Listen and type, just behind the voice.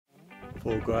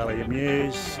for Gwallia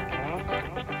Mews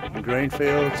in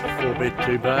Greenfields, 4-bed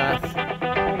 2-bath,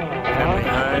 family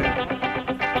home,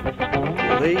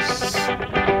 lease.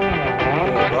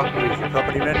 Rocky is your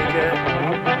property manager,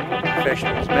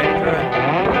 professionals Mandurah.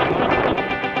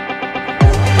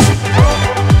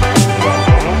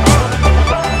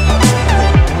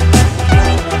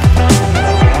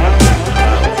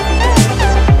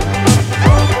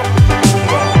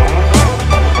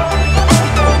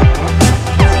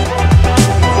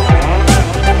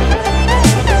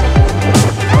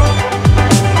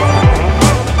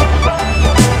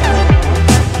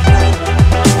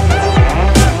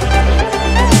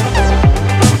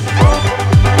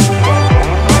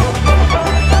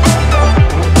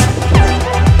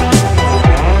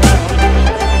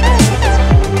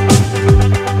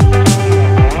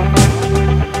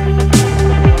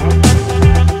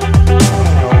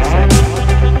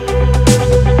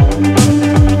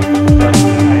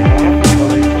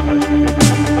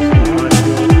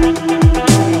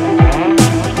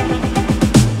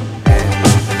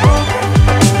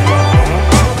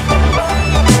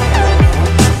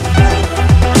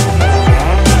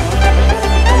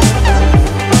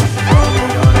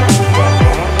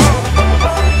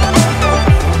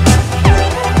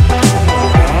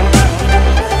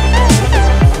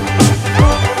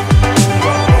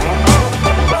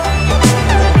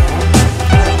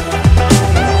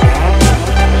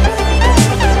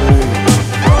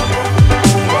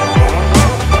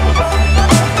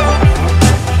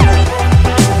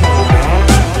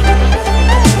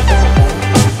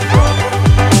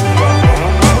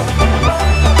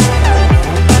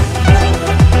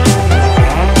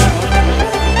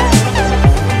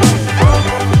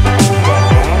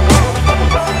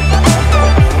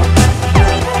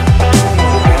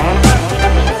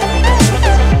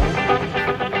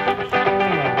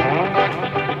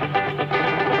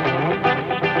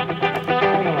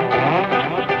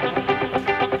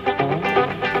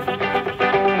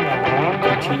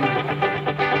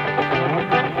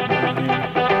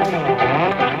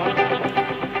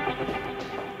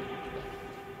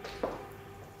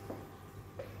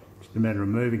 It's a matter of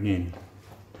moving in.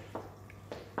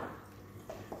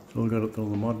 It's all got all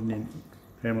the modern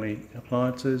family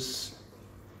appliances.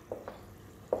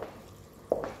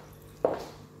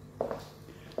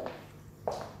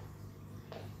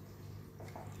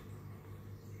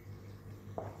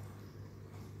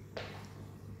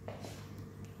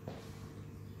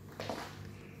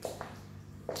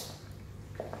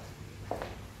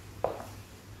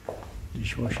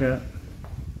 Dishwasher.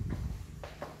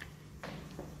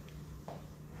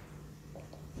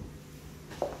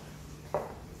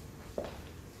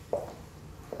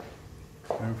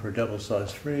 Room for a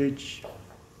double-sized fridge,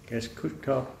 gas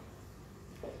cooktop,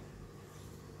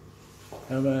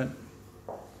 oven,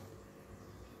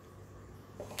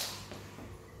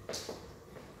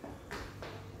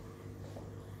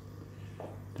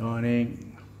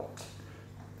 dining,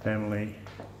 family,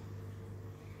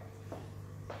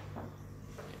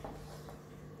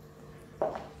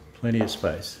 plenty of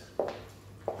space.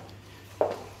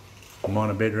 The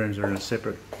minor bedrooms are in a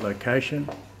separate location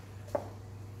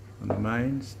on the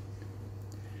mains.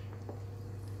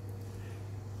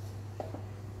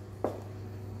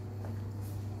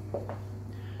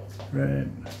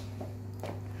 Room,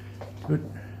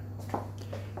 good.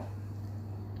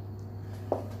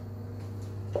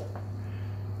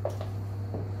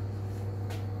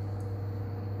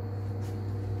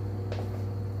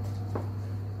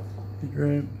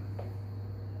 Bedroom,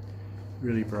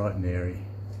 really bright and airy.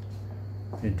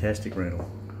 Fantastic rental.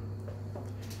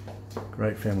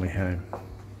 Great family home.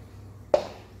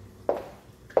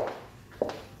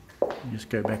 Just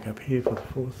go back up here for the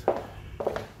fourth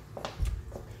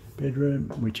bedroom,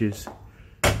 which is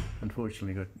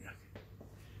unfortunately got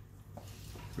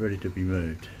ready to be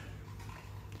moved.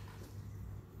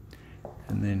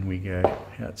 And then we go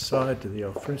outside to the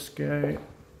al fresco.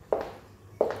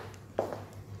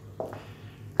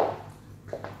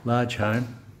 Large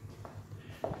home,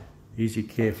 easy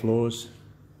care floors.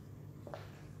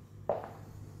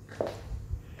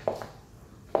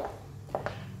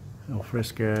 Al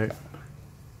fresco,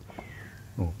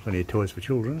 oh, plenty of toys for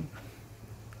children.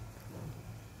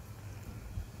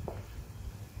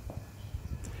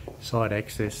 Side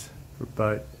access for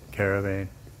boat, caravan.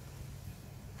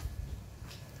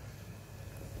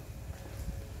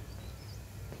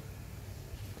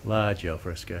 Large al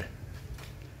fresco.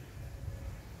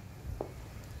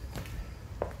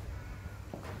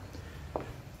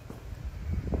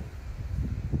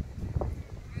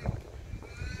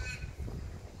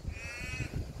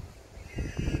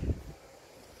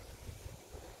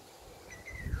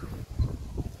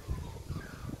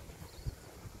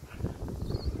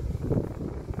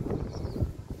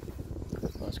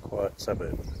 Nice quiet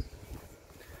suburb.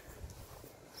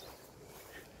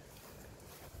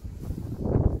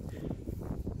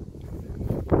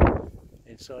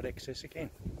 Inside access again.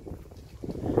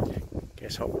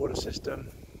 Gas hot water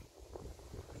system.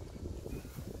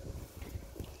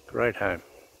 Great home.